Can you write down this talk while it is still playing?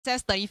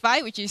CSS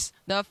 35, which is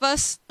the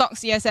first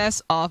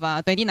Talk.CSS of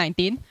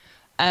 2019.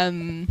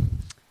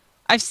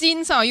 I've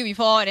seen some of you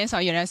before, and then some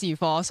of you never seen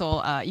before.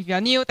 So if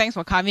you're new, thanks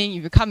for coming.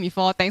 If you come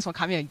before, thanks for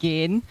coming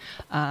again.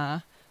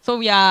 So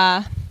we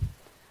are...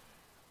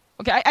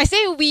 Okay, I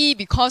say we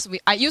because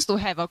I used to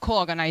have a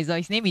co-organizer.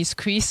 His name is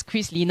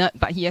Chris Leonard,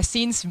 but he has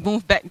since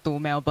moved back to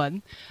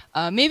Melbourne.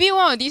 Maybe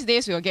one of these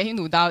days we'll get him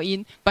to dial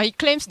in, but he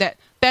claims that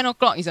 10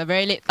 o'clock is a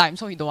very late time,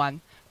 so he don't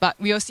want. But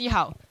we'll see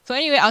how. So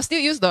anyway, I'll still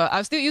use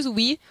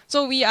we.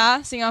 So we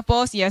are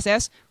Singapore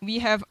CSS. We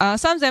have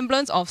some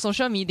semblance of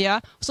social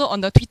media. So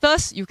on the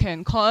Twitters, you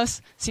can call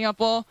us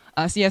Singapore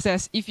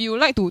CSS. If you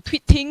like to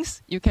tweet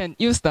things, you can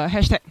use the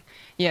hashtag.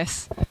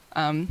 Yes.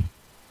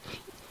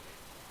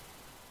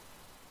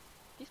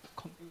 This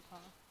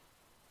computer.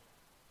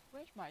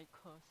 Where's my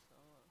cursor?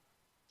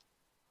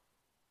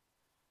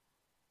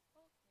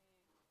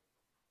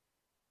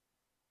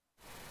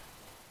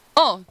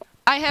 Oh.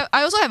 I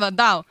also have a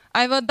DAO.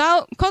 I have a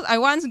DAO because I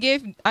once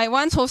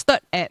hosted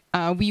at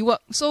WeWork.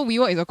 So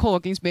WeWork is a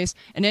co-working space,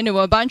 and then there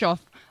were a bunch of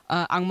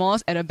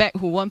angmos at the back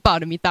who weren't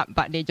part of the meetup,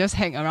 but they just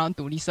hang around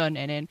to listen.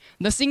 And then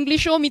the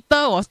Singlish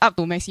meter was up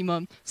to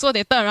maximum, so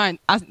they turned around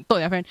and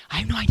told their friend, "I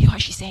have no idea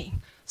what she's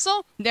saying."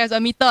 So there's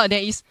a meter.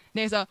 There's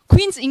a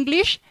Queen's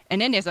English,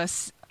 and then there's a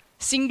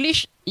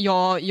Singlish.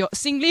 Your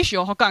Singlish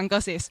your hawker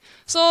uncle says.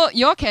 So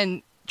you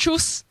can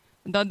choose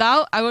the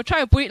DAO. I will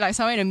try to put it like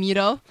somewhere in the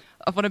middle,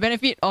 for the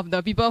benefit of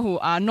the people who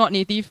are not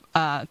native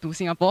to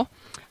Singapore.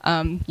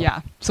 Yeah,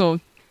 so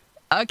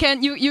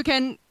you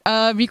can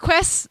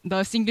request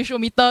the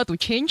Singlishometer to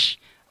change.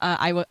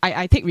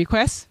 I take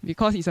requests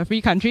because it's a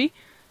free country.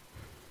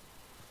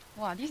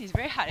 Wow, this is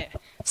very hard.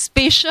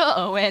 Spatial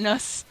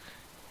awareness.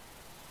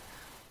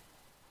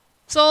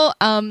 So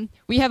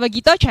we have a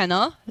Gitter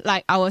channel,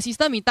 like our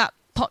sister meetup,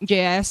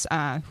 Talk.CSS,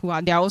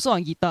 they are also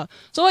on Gitter.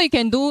 So what you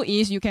can do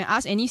is you can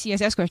ask any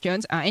CSS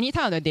questions any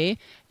time of the day,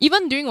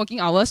 even during working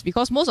hours,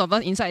 because most of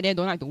us inside there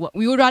don't like to work.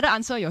 We would rather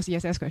answer your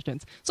CSS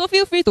questions. So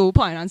feel free to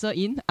put an answer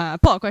in,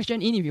 put a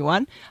question in if you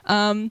want.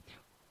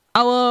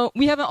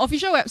 We have an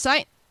official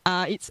website.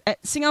 It's at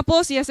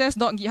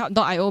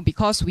singaporecss.github.io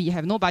because we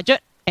have no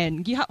budget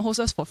and GitHub hosts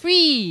us for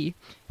free.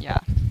 Yeah.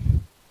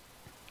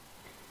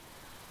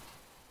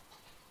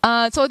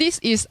 So this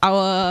is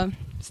our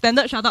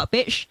standard shoutout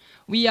page.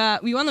 We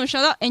want to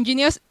shout out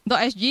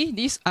Engineers.SG,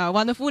 this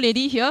wonderful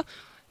lady here.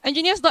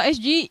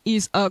 Engineers.SG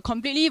is a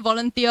completely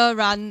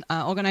volunteer-run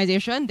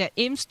organization that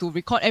aims to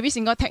record every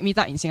single tech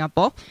meetup in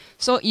Singapore.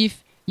 So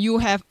if you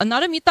have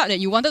another meetup that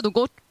you wanted to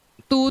go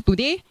to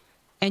today,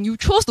 and you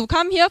chose to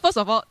come here, first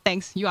of all,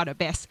 thanks, you are the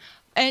best.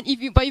 And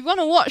if you want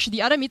to watch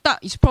the other meetup,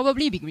 it's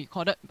probably being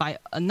recorded by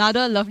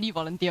another lovely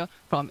volunteer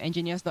from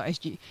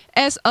Engineers.SG.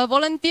 As a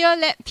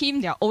volunteer-led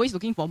team, they are always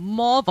looking for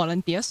more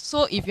volunteers.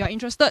 So if you are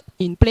interested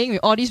in playing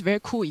with all this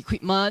very cool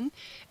equipment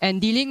and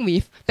dealing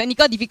with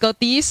technical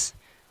difficulties,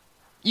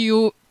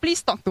 you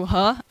please talk to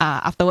her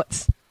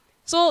afterwards.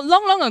 So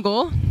long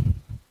ago,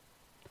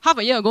 half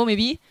a year ago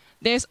maybe,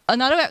 there's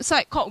another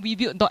website called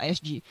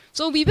webuild.sg.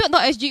 So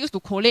webuild.sg used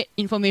to collate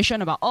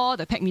information about all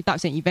the tech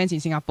meetups and events in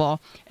Singapore.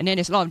 And then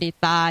there's a lot of data,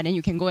 and then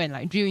you can go and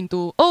like drill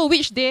into,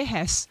 which day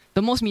has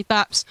the most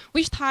meetups,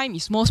 which time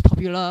is most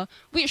popular,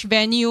 which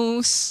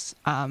venues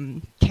are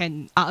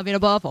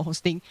available for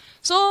hosting.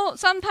 So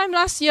sometime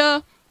last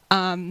year,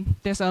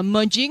 there's a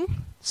merging.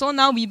 So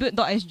now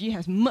webuild.sg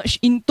has merged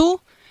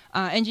into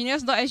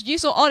Engineers.SG,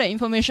 so all the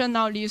information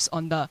now lives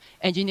on the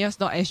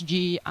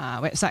Engineers.SG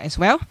website as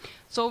well.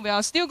 So we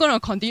are still going to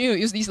continue to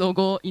use this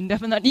logo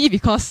indefinitely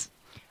because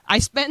I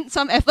spent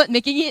some effort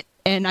making it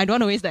and I don't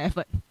want to waste the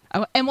effort. I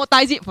will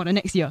amortize it for the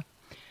next year.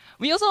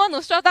 We also want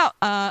to shout out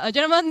a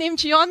gentleman named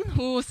Cheon,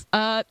 who's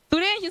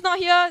today he's not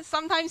here,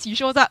 sometimes he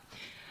shows up.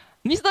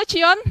 Mr.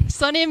 Cheon,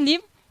 surname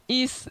Lim,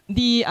 is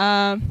the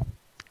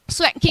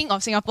swag king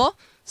of Singapore.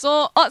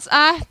 So odds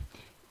are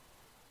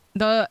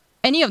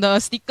any of the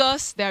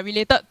stickers that are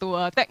related to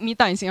a tech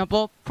meetup in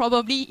Singapore,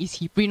 probably is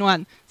he print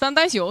one.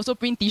 Sometimes he also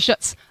print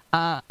t-shirts.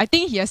 I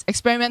think he has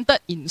experimented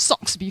in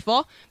socks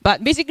before,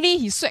 but basically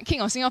he's swag king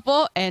of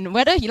Singapore, and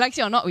whether he likes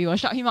it or not, we will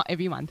shout him out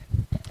every month.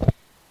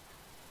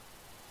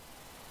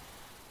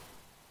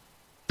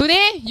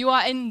 Today, you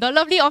are in the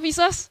lovely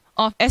offices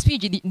of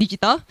SP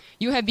Digital.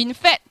 You have been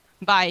fed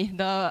by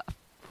the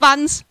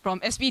funds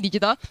from SP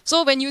Digital.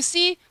 So when you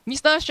see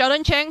Mr.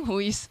 Sheldon Cheng, who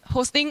is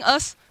hosting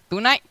us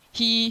tonight,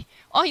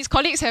 all his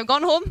colleagues have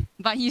gone home,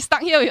 but he's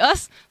stuck here with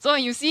us. So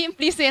when you see him,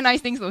 please say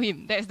nice things to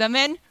him. That's the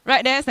man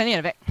right there standing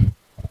at the back.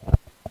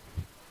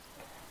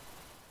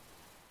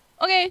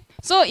 Okay,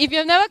 so if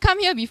you've never come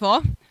here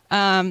before,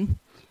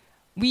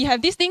 we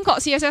have this thing called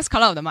CSS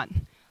Color of the Month.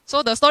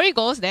 So the story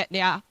goes that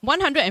there are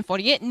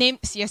 148 named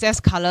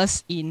CSS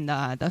colors in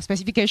the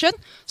specification.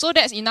 So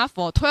that's enough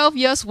for 12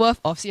 years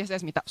worth of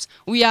CSS meetups.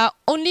 We are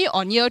only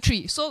on year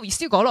 3, so we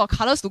still got a lot of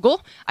colors to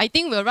go. I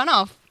think we'll run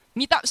out of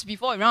meetups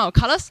before we run out of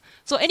colors.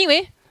 So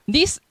anyway,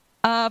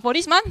 for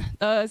this month,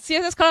 the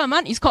CSS color of the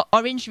month is called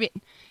Orange Red.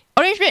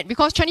 Orange Red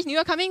because Chinese New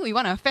Year coming, we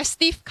want a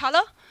festive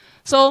color.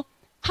 So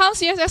how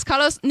CSS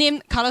colors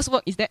named colors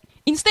work is that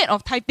instead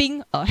of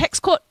typing a hex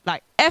code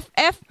like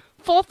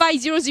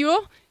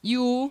FF4500,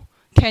 you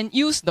can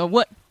use the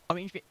word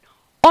orange red.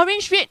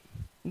 Orange red,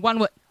 one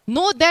word.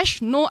 No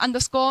dash, no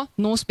underscore,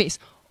 no space.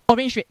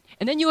 Orange red.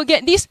 And then you will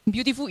get this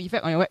beautiful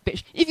effect on your web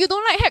page. If you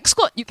don't like hex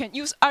code, you can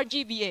use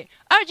RGBA.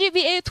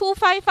 RGBA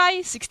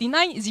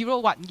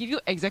 2556901. Give you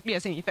exactly the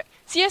same effect.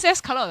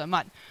 CSS color of the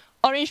month.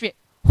 Orange red.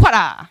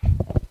 Voila!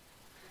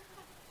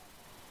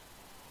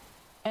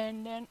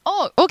 And then,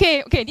 oh,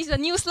 okay, this is a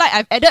new slide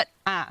I've added.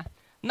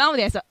 Now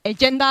there's an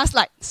agenda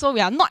slide. So we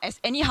are not as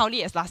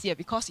anyhowly as last year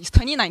because it's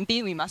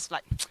 2019, we must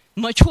like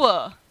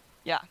mature.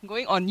 Yeah,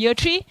 going on year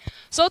 3.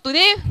 So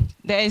today,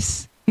 there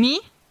is me.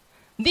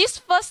 This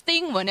first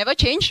thing will never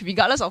change,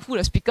 regardless of who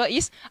the speaker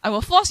is. I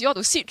will force you all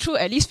to sit through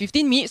at least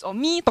 15 minutes of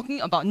me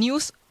talking about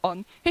news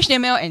on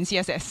HTML and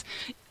CSS.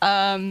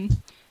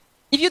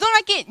 If you don't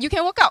like it, you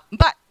can walk out.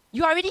 But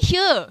you are already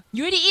here.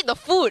 You already eat the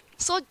food.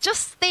 So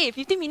just stay,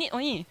 15 minutes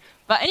only.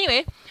 But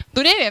anyway,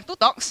 today we have 2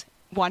 talks.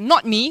 One,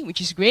 not me,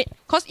 which is great.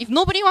 Because if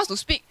nobody wants to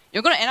speak,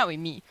 you're going to end up with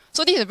me.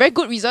 So this is a very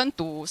good reason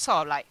to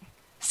sort of like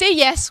say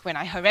yes when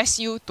I harass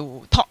you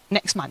to talk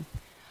next month.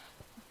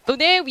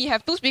 Today we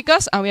have 2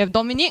 speakers. We have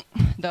Dominic,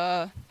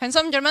 the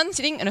handsome German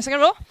sitting in the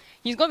second row.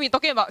 He's going to be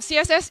talking about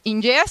CSS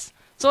in JS.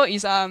 So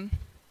it's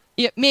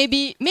it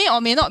may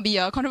or may not be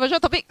a controversial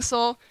topic.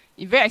 So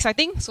it's very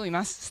exciting. So you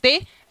must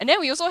stay. And then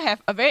we also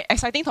have a very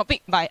exciting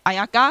topic by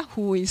Ayaka,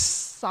 who is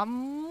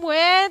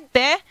somewhere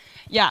there.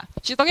 Yeah,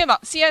 she's talking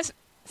about CSS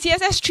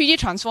 3D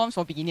transforms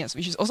for beginners,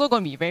 which is also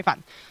going to be very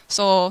fun.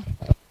 So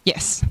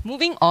yes,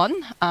 moving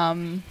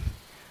on.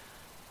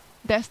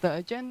 That's the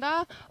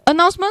agenda.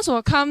 Announcements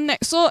will come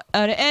next. So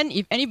at the end,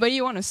 if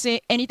anybody want to say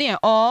anything at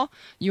all,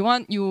 you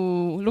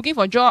looking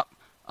for a job,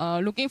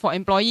 looking for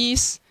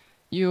employees,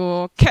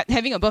 your cat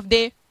having a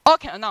birthday, all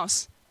can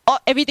announce. All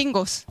everything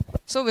goes.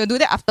 So we'll do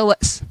that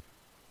afterwards.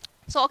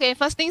 So okay,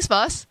 first things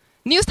first.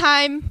 News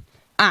time.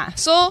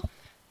 So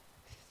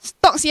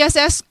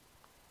Talk.CSS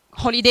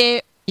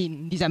holiday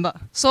in December.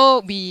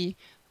 So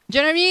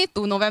January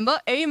to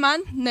November, every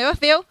month, never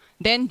fail,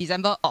 then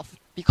December off.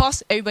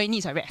 Because everybody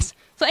needs a rest.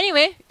 So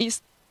anyway,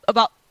 it's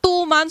about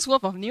 2 months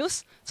worth of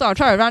news. So I'll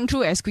try to run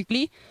through as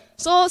quickly.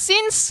 So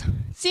since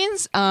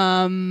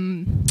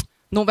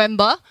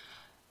November,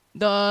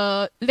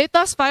 the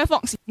latest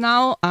Firefox is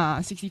now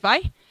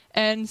 65.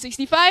 And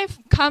 65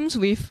 comes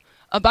with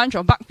a bunch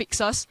of bug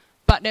fixes.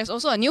 But there's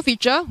also a new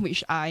feature,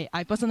 which I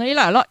personally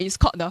like a lot. It's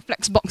called the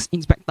Flexbox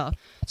Inspector.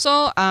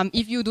 So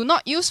if you do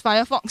not use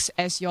Firefox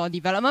as your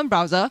development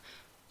browser,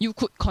 you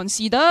could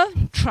consider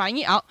trying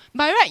it out.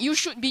 By right, you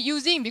should be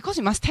using, because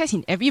you must test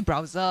in every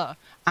browser.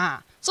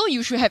 So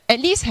you should at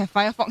least have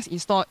Firefox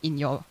installed in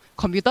your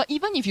computer.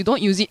 Even if you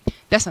don't use it,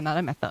 that's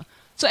another matter.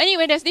 So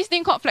anyway, there's this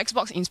thing called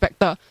Flexbox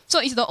Inspector. So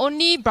it's the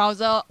only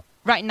browser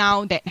right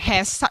now that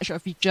has such a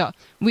feature,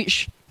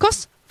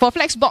 because for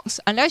Flexbox,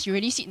 unless you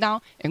really sit down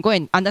and go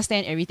and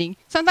understand everything,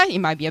 sometimes it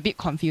might be a bit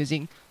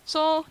confusing.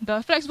 So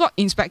the Flexbox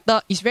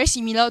Inspector is very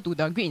similar to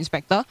the Grid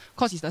Inspector,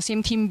 because it's the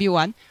same team build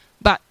one,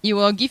 but it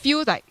will give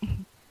you like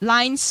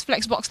lines,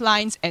 Flexbox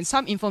lines, and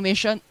some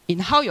information in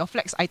how your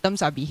Flex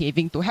items are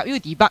behaving to help you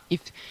debug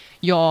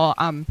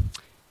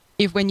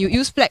if when you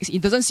use Flex,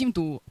 it doesn't seem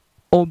to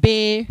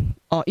obey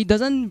or it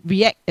doesn't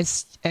react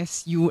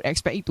as you would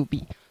expect it to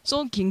be.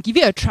 So you can give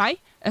it a try.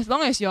 As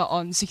long as you're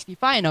on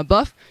 65 and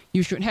above,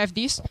 you should have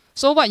this.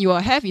 So what you will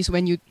have is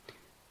when you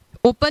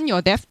open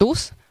your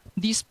DevTools,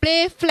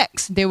 display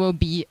Flex, there will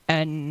be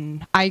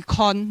an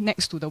icon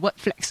next to the word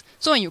Flex.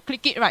 So when you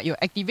click it, right, you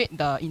activate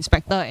the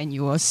inspector and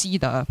you will see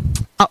the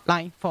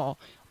outline for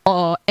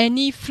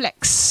any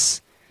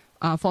Flex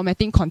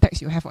formatting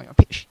context you have on your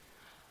page.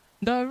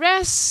 The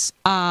rest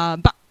are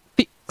bug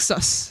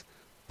fixes.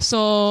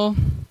 So,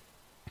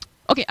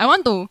 okay, I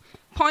want to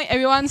point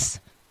everyone's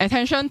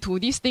attention to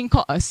this thing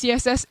called a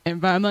CSS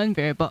environment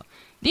variable.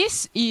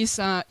 This is,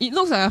 it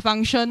looks like a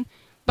function,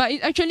 but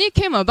it actually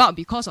came about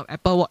because of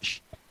Apple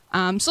Watch.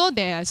 So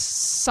there's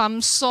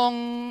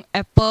Samsung,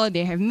 Apple,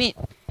 they have made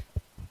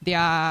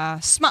their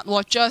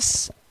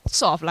smartwatches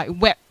sort of like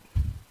web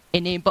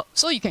enabled.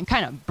 So you can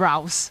kind of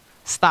browse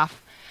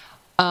stuff.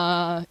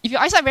 If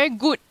your eyesight very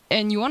good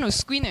and you want to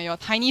squint at your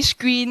tiny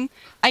screen,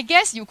 I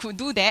guess you could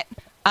do that.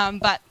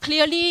 But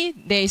clearly,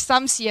 there is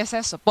some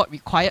CSS support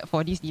required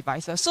for these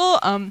devices. So,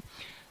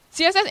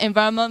 CSS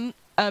environment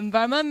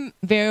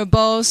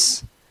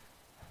variables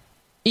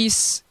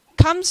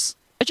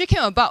actually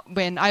came about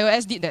when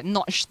iOS did that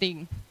notch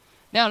thing.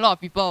 Then a lot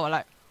of people were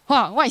like,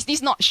 "Wow, what is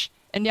this notch?"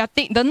 And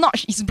the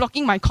notch is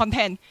blocking my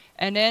content.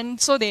 And then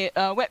so the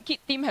WebKit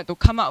team had to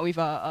come up with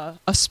a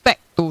spec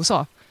to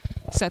sort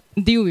of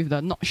deal with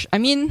the notch. I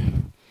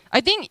mean, I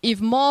think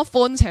if more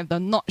phones have the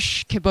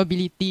notch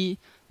capability,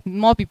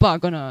 more people are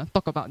going to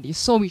talk about this.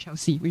 So we shall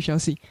see.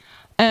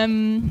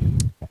 In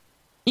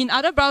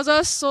other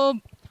browsers, so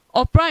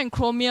Opera and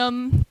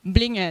Chromium,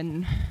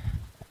 Blink,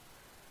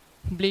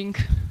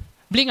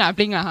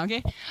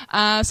 okay?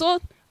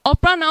 So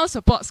Opera now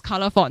supports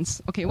color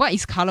fonts. Okay, what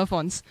is color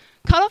fonts?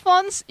 Color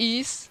fonts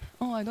is,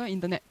 I don't have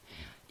internet.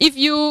 if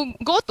you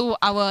go to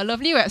our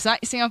lovely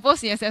website,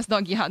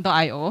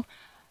 singaporecss.github.io,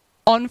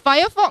 on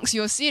Firefox,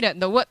 you'll see that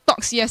the word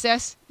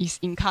Talk.CSS is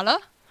in color,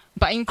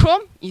 but in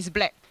Chrome, it's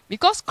black.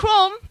 Because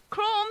Chrome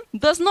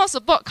does not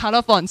support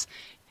color fonts.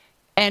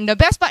 And the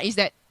best part is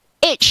that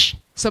Edge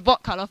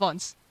support color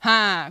fonts.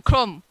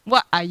 Chrome,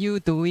 what are you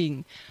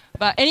doing?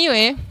 But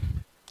anyway,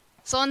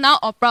 so now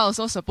Opera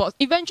also supports.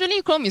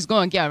 Eventually, Chrome is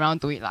going to get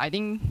around to it. I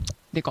think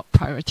they got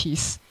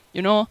priorities,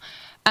 you know.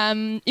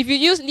 If you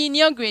use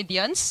linear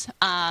gradients,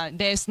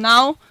 there's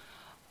now,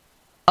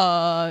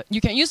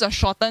 you can use a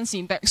shortened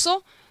syntax.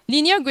 So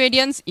linear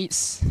gradients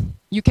is,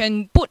 you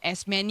can put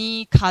as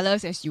many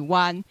colors as you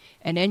want,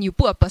 and then you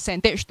put a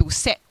percentage to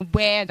set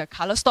where the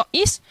color stock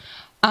is.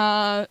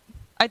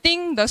 I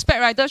think the spec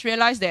writers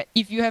realize that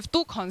if you have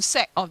two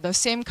consec of the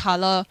same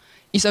color,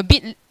 it's a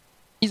bit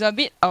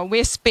a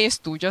waste space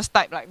to just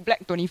type like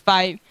black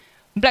 25,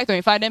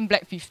 then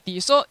black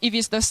 50. So if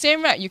it's the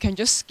same, right, you can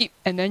just skip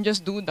and then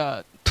just do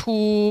the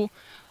two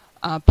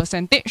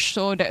percentage.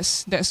 So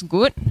that's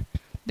good.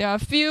 There are a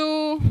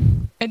few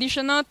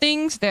additional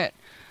things that,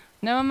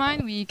 never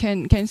mind, we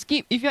can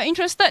skip. If you're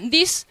interested,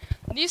 this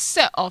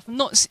set of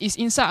notes is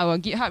inside our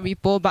GitHub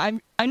repo, but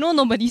I know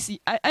nobody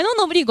I know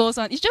nobody goes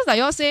on. It's just like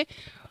y'all say,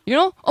 you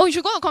know, oh, you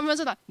should go to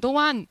conferences. Like, don't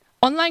want.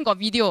 Online got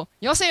video.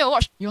 Y'all say you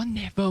watch. Y'all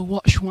never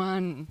watch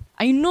one.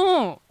 I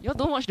know. Y'all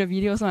don't watch the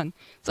videos one.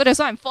 So that's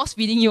why I'm force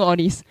feeding you all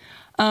this.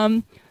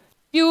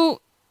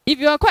 If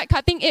you are quite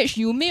cutting edge,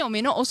 you may or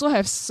may not also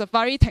have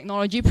Safari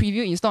Technology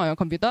Preview installed on your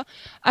computer.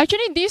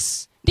 Actually,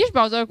 this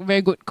browser is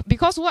very good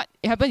because what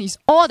happens is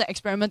all the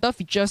experimental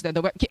features that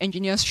the WebKit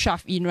engineers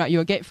shove in, right,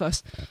 you'll get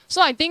first.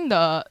 So I think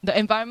the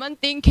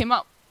environment thing came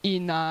up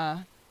in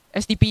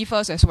SDP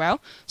first as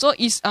well. So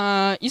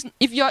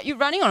if you're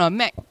running on a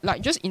Mac,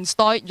 like just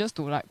install it just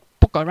to like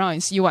poke around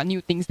and see what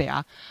new things they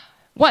are.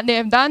 What they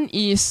have done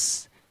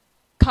is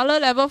color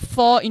level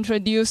 4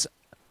 introduce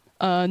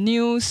a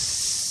new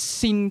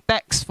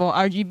syntax for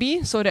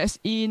RGB. So that's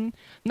in.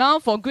 Now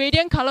for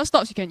gradient color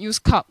stocks, you can use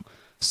Cup.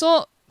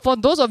 So for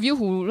those of you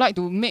who like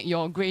to make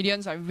your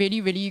gradients like really,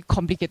 really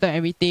complicated and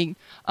everything,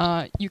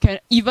 you can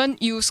even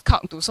use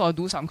Cup to sort of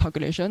do some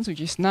calculations,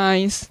 which is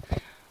nice.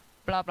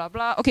 Blah, blah,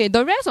 blah. Okay,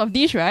 the rest of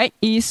this, right,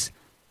 is,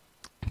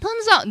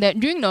 turns out that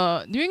during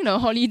the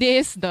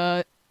holidays,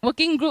 the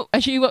working group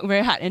actually worked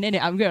very hard and then they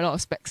upgrade a lot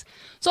of specs.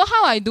 So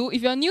how I do,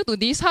 if you're new to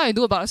this, how I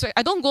do about the spec,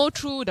 I don't go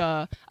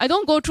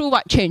through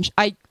what changed.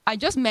 I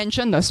just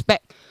mention the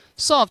spec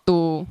sort of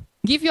to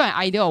give you an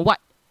idea of what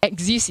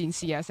exists in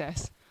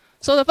CSS.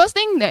 So the first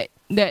thing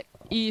that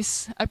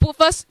is, I put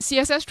first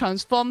CSS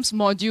transforms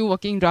module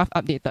working draft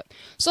updated.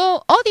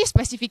 So all these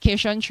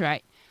specifications,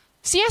 right,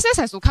 CSS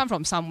has to come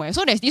from somewhere.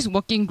 So there's this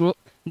working group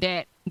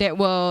that they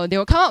will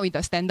come up with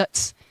the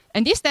standards.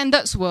 And these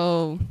standards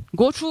will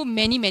go through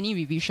many, many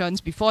revisions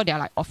before they're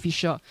like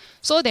official.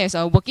 So there's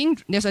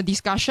a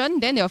discussion,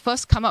 then they'll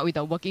first come up with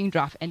a working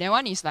draft. And then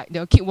one is like,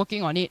 they'll keep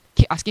working on it,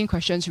 keep asking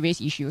questions, raise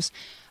issues.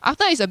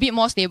 After it's a bit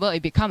more stable,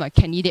 it becomes a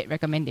candidate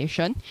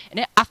recommendation. And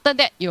then after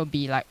that, it'll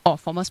be like, oh,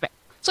 formal spec.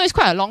 So it's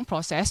quite a long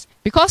process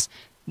because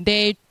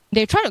they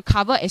try to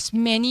cover as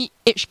many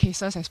edge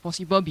cases as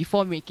possible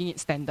before making it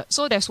standard.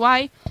 So that's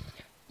why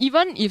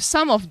even if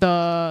some of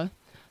the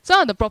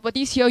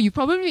properties here, you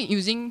probably been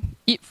using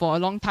it for a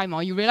long time,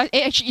 or you realize,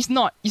 hey, actually it's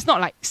not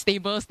like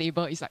stable,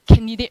 it's like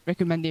candidate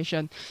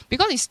recommendation.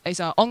 Because it's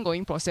an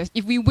ongoing process.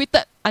 If we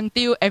waited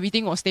until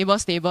everything was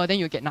stable, then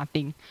you get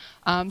nothing.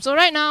 So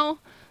right now,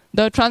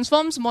 the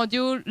transforms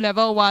module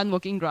level 1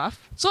 working draft.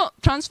 So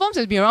transforms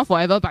has been around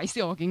forever, but it's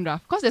still a working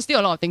draft because there's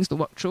still a lot of things to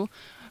work through.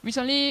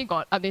 Recently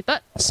got updated,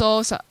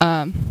 so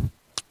that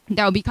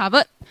will be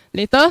covered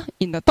later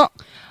in the talk.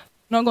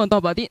 Not going to talk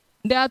about it.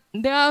 There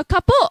are a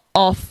couple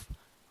of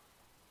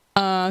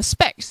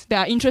specs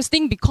that are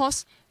interesting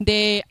because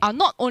they are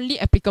not only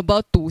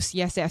applicable to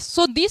CSS.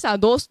 So these are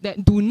those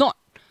that do not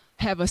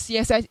have a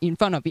CSS in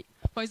front of it.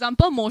 For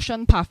example,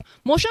 motion path.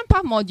 Motion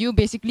path module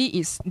basically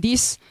is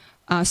this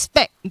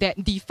spec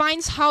that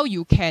defines how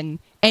you can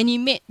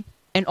animate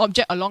an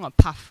object along a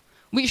path,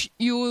 which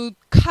you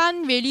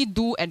can't really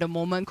do at the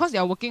moment because they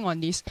are working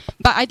on this.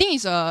 But I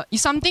think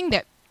it's something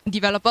that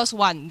developers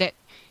want, that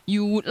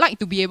you would like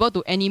to be able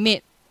to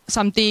animate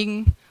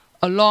something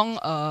along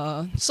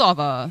a sort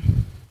of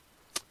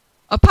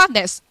a path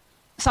that's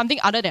something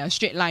other than a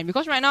straight line.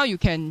 Because right now you're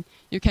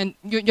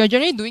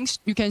generally doing,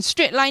 you can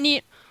straight line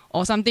it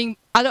or something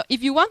other.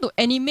 If you want to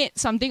animate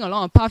something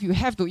along a path, you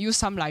have to use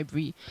some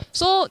library.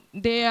 So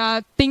they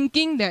are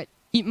thinking that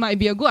it might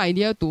be a good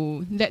idea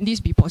to let this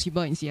be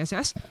possible in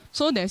CSS.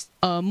 So there's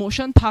a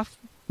motion path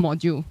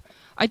module.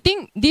 I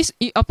think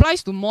it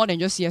applies to more than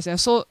just CSS.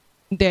 So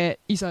there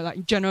is a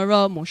like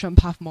general motion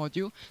path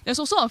module. There's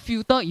also a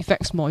filter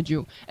effects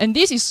module, and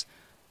this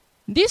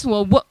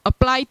will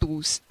apply to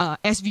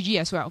SVG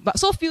as well. But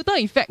so filter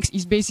effects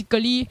is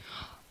basically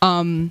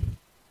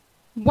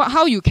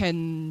how you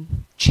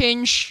can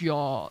change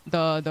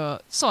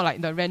the sort of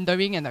like the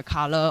rendering and the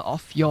color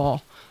of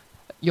your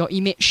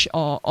image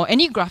or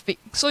any graphic.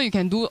 So you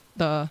can do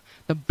the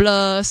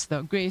blurs,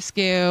 the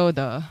grayscale,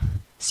 the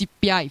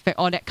sepia effect,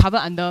 or that covered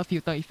under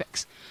filter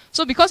effects.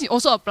 So because it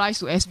also applies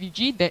to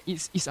SVG, that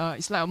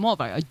it's like more of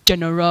like a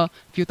general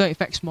filter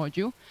effects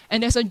module.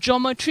 And there's a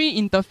geometry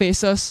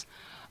interfaces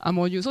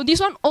module. So this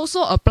one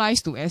also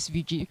applies to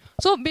SVG.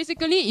 So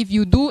basically, if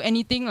you do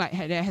anything like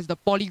that has the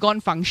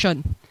polygon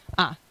function,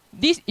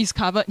 this is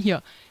covered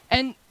here.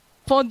 And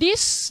for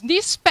these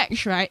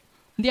specs, right,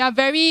 they are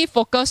very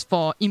focused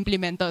for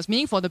implementers,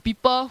 meaning for the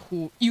people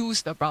who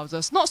use the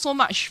browsers, not so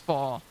much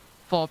for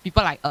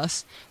people like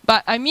us.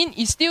 But I mean,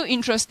 it's still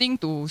interesting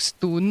to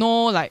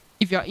know, like,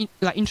 if you're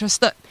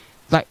interested,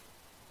 like,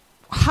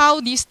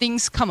 how these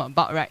things come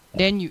about, right?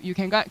 Then you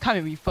can come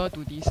and refer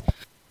to this.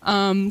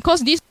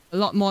 Because this is a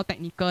lot more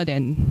technical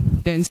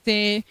than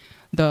say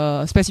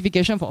the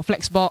specification for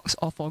Flexbox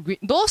or for Grid.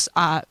 Those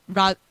are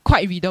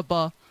quite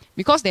readable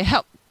because they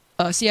help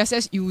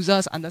CSS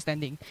users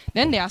understanding.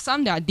 Then there are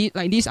some that are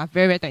like these are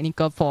very, very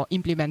technical for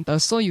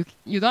implementers, so you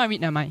don't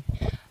read their mind.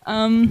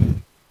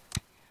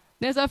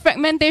 There's a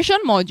fragmentation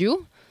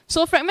module.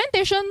 So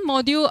fragmentation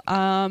module,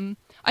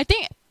 I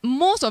think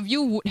most of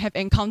you would have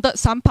encountered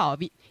some part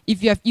of it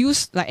if you have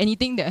used like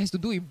anything that has to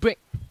do with break.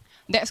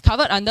 That's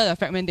covered under the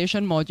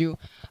fragmentation module.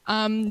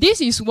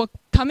 This is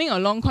coming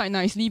along quite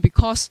nicely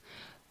because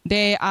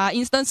there are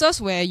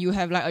instances where you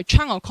have like a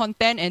chunk of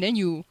content and then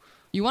you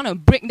want to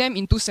break them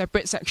into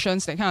separate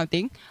sections, that kind of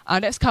thing.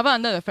 That's covered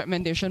under the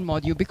fragmentation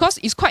module because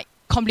it's quite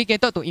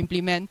complicated to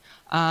implement.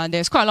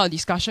 There's quite a lot of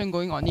discussion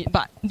going on it,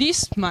 but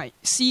this might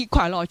see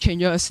quite a lot of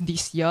changes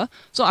this year.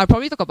 So I'll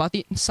probably talk about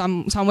it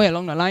somewhere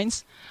along the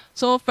lines.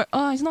 So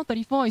it's not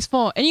 34, it's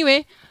 4.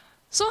 Anyway,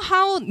 so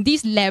how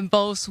these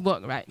levels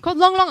work, right? Because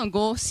long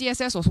ago,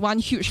 CSS was one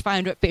huge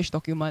 500-page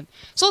document.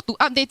 So to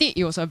update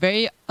it was a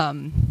very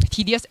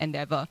tedious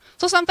endeavor.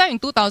 So sometime in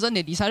 2000,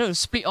 they decided to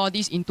split all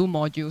these into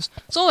modules.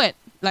 So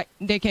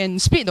they can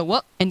split the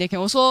work and they can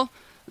also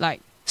like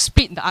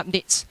split the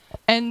updates.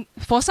 And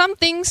for some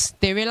things,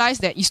 they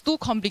realized that it's too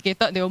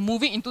complicated. They were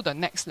moving into the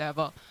next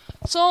level.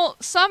 So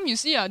some you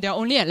see they're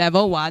only at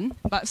level 1,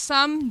 but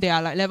some they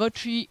are like level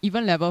 3,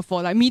 even level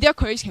 4. Like media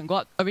queries can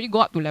already go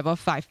up to level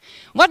 5.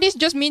 What this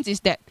just means is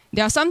that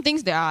there are some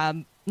things that are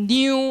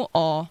new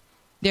or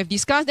they've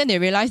discussed, then they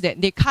realize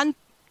that they can't.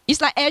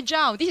 It's like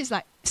agile. This is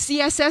like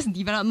CSS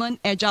development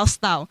agile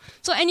style.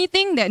 So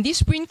anything that this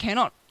sprint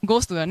cannot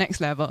goes to the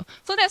next level.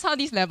 So that's how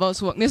these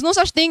levels work. There's no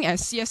such thing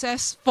as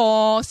CSS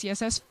 4,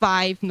 CSS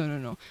 5.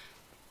 No.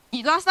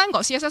 Last time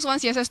got CSS 1,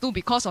 CSS 2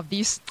 because of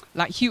this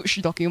like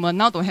huge document.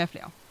 Now don't have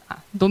liao.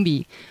 Don't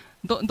be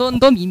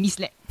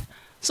misled.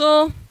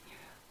 So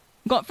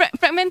got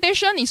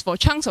fragmentation is for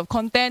chunks of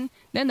content.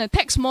 Then the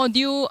text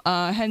module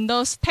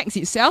handles text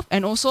itself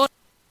and also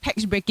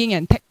text breaking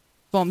and text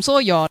transform. So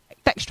your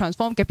text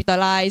transform,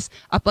 capitalize,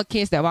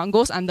 uppercase, that one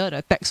goes under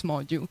the text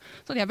module.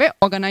 So they are very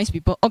organized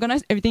people,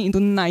 organize everything into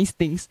nice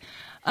things.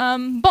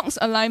 Box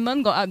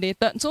alignment got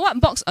updated. So what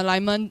box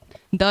alignment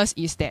does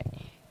is that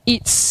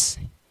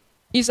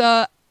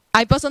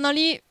I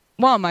personally,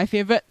 one of my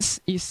favorites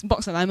is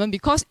box alignment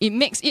because it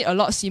makes it a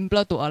lot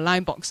simpler to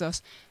align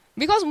boxes.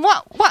 Because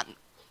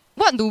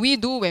what do we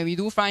do when we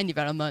do front-end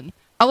development?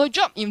 Our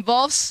job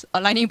involves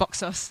aligning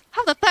boxes.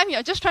 Half the time,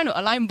 you're just trying to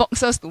align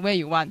boxes to where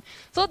you want.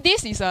 So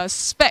this is a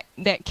spec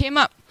that came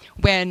up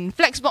when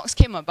Flexbox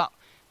came about.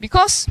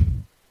 Because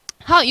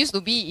how it used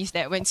to be is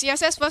that when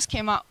CSS first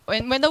came out,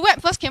 when the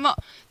web first came out,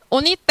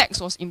 only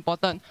text was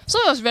important. So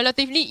it was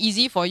relatively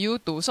easy for you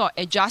to sort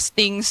of adjust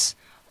things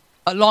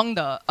along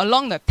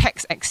the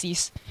text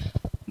axis.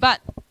 But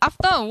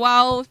after a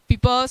while,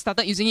 people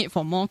started using it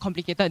for more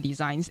complicated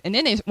designs. And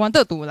then they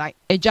wanted to like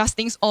adjust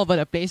things all over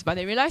the place. But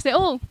they realized that,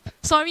 oh,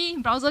 sorry,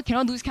 browser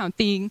cannot do this kind of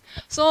thing.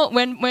 So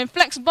when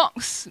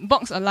Flexbox,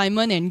 box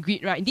alignment and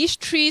grid, right, these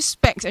three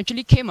specs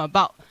actually came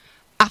about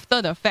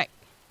after the fact.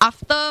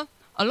 After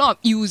a lot of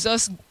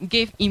users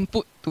gave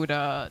input to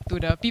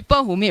the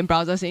people who made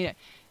browsers saying that,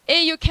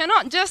 hey, you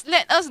cannot just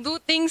let us do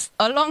things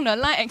along the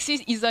line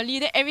axis easily,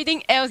 then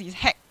everything else is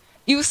hacked.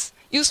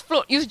 Use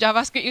float, use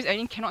JavaScript, use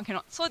everything,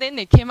 cannot. So then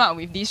they came out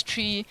with these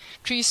three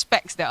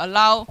specs that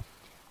allow,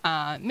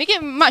 make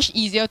it much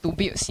easier to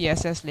build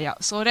CSS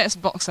layout. So that's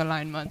box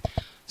alignment.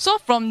 So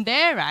from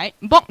there, right,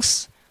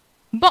 box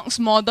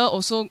model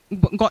also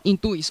got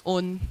into its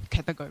own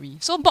category.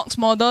 So box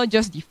model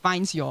just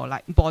defines your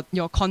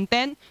your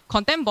content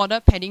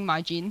border, padding,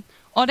 margin,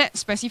 all that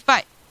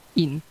specified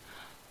in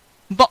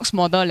box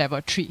model level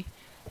 3.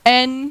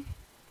 And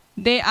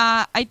there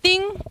are, I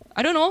think,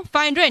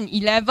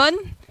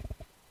 511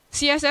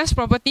 CSS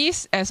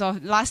properties as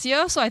of last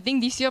year. So I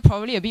think this year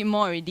probably a bit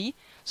more already.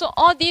 So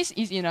all this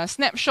is in a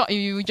snapshot. If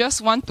you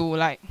just want to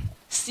like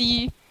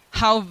see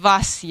how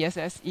vast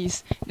CSS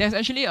is, there's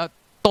actually a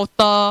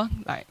total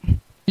like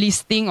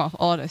listing of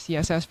all the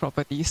CSS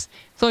properties.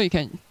 So you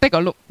can take a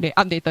look. They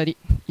updated it.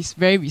 It's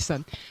very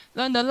recent.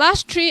 Then the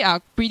last 3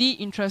 are pretty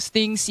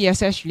interesting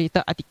CSS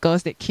related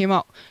articles that came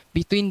out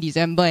between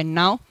December and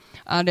now.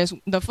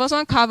 The first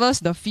one covers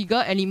the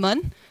figure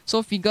element,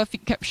 so figure,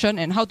 caption,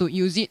 and how to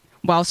use it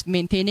whilst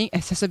maintaining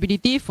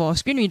accessibility for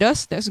screen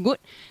readers. That's good.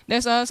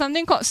 There's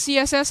something called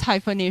CSS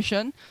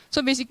hyphenation.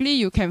 So basically,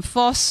 you can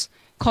force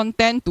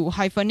content to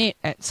hyphenate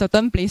at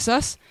certain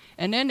places.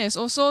 And then there's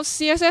also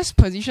CSS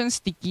position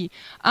sticky.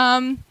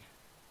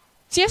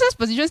 CSS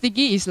position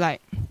sticky is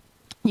like,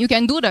 you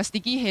can do the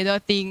sticky header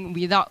thing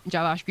without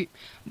JavaScript.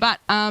 But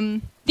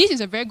this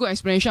is a very good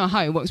explanation of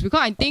how it works, because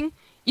I think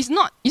it's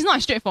not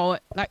as straightforward.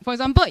 Like, for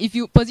example, if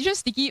you position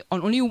sticky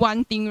on only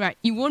one thing, right,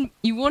 it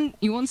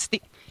won't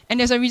stick. And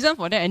there's a reason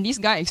for that, and this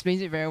guy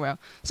explains it very well.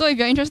 So if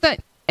you're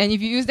interested, and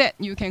if you use that,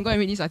 you can go and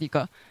read this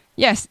article.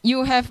 Yes,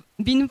 you have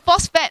been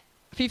force-fed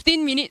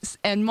 15 minutes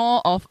and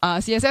more of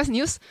CSS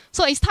news.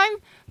 So it's time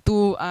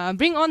to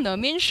bring on the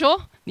main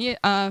show.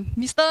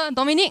 Mr.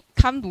 Dominic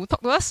come to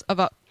talk to us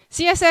about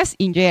CSS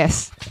in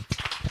JS.